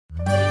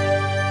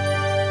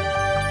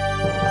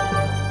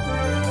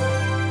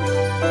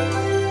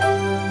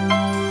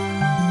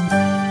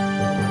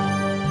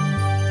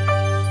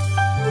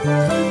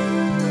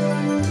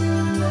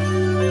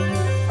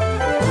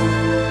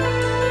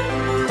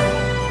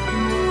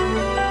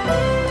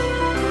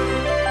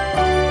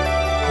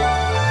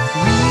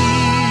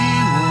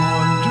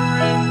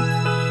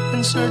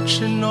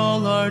searching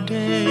all our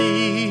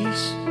days,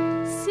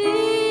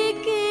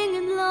 seeking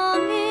and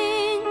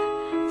longing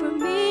for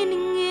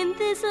meaning in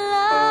this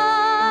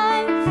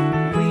life.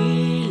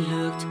 We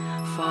looked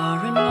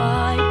far and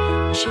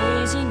wide,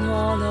 chasing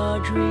all our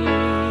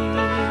dreams,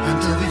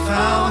 until we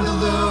found the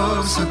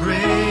love so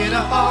great,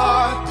 a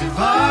heart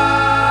divine.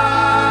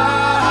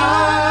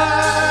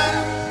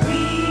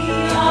 we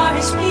are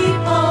His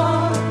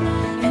people,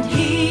 and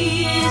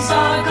He is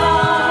our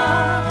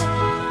God.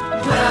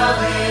 Dwell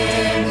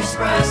in His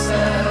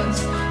presence,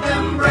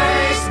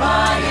 embraced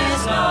by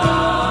His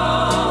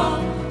love.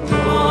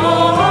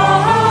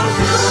 Oh,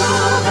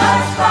 through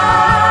God's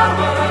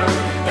power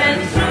and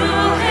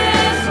through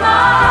His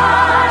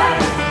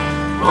might,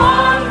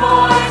 one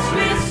voice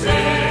we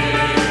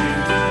sing,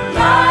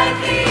 like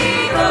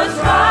eagles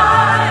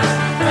rise,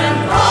 and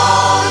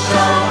all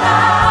shall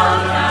bow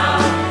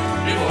down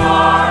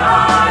before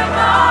our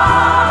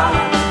God.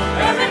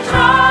 Every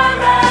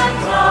tribe and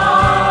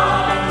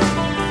tongue,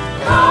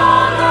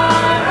 honor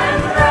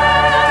and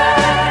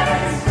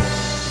praise,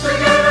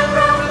 together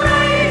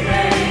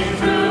proclaiming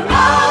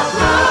throughout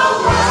the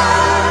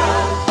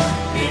world.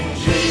 In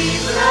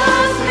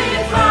Jesus we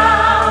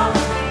found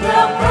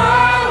the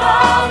pearl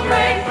of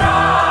great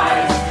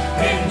price.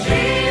 In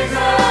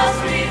Jesus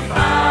we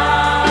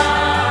found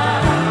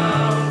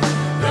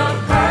the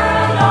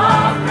pearl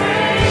of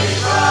great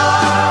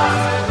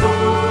price.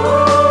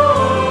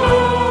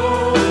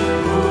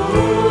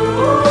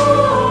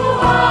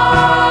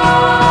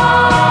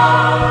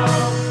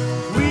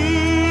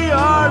 we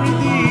are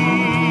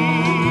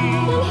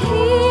redeemed. And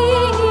He,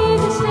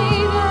 the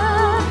Savior,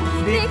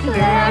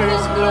 Declare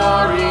His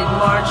glory,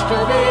 march to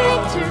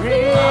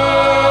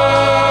victory.